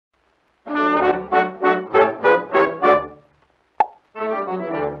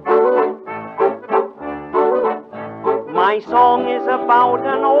My song is about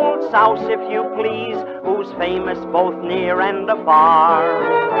an old souse, if you please, who's famous both near and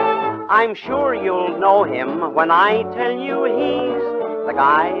afar. I'm sure you'll know him when I tell you he's the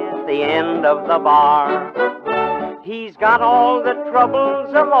guy at the end of the bar. He's got all the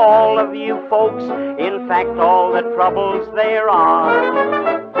troubles of all of you folks, in fact all the troubles there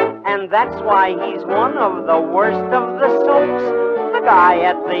are. And that's why he's one of the worst of the soaks, the guy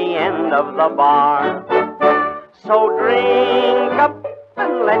at the end of the bar. So drink up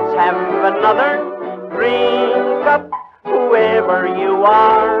and let's have another. Drink up, whoever you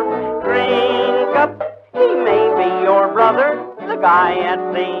are. Drink up, he may be your brother, the guy at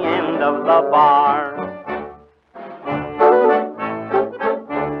the end of the bar.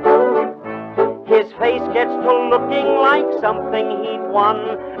 His face gets to looking like something he'd won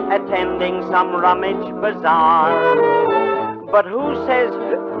attending some rummage bazaar. But who says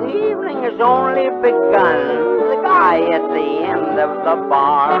the evening has only begun? The guy at the end of the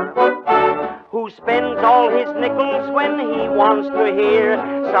bar. Who spends all his nickels when he wants to hear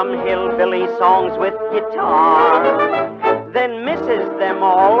some hillbilly songs with guitar, then misses them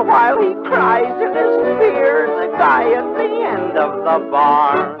all while he cries in his fear, the guy at the end of the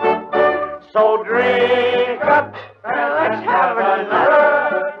bar. So drink up and let's have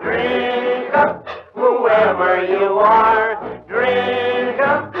another. Drink up, whoever you are. Drink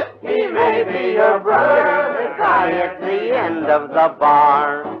up, he may be your brother, the guy at the end of the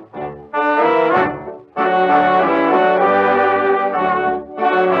bar.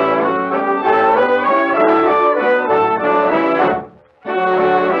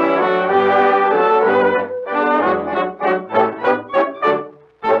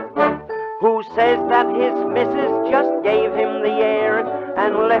 Who says that his missus just gave him the air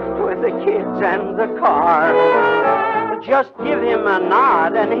and left with the kids and the car? Just give him a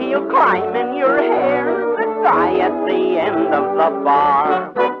nod and he'll climb in your hair, the guy at the end of the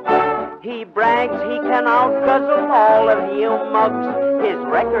bar. He brags he can outguzzle all of you mugs. His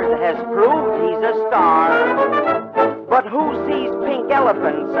record has proved he's a star. But who sees pink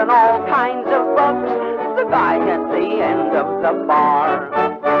elephants and all kinds of bugs? The guy at the end of the bar.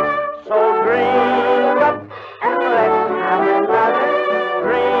 So drink